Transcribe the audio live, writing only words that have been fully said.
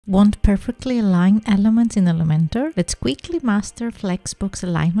Want perfectly aligned elements in Elementor? Let's quickly master Flexbox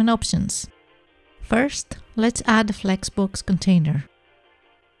alignment options. First, let's add a Flexbox container.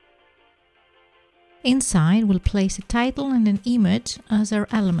 Inside, we'll place a title and an image as our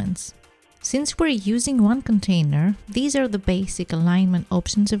elements. Since we're using one container, these are the basic alignment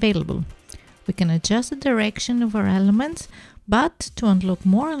options available. We can adjust the direction of our elements, but to unlock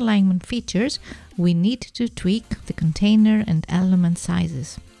more alignment features, we need to tweak the container and element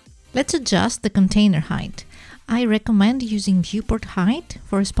sizes. Let's adjust the container height. I recommend using Viewport Height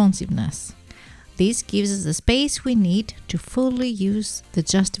for responsiveness. This gives us the space we need to fully use the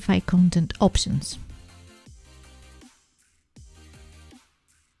Justify Content options.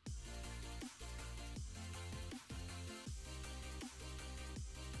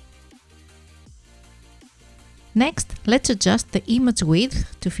 Next, let's adjust the image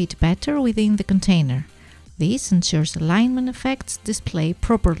width to fit better within the container. This ensures alignment effects display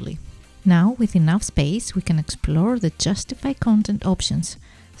properly. Now, with enough space, we can explore the Justify Content options: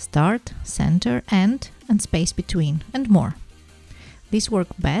 start, center, end, and space between, and more. These work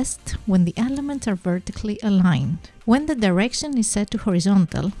best when the elements are vertically aligned. When the direction is set to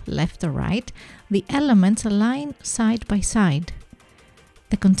horizontal, left or right, the elements align side by side.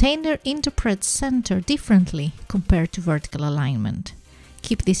 The container interprets center differently compared to vertical alignment.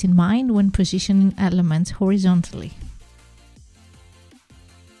 Keep this in mind when positioning elements horizontally.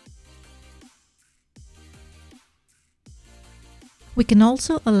 We can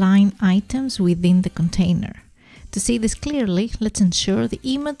also align items within the container. To see this clearly, let's ensure the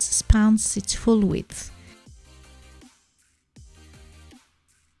image spans its full width.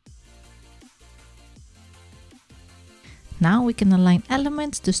 Now we can align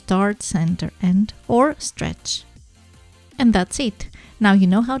elements to start, center, end, or stretch. And that's it! Now you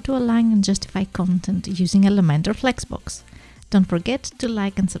know how to align and justify content using Elementor Flexbox. Don't forget to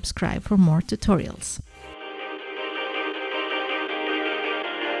like and subscribe for more tutorials.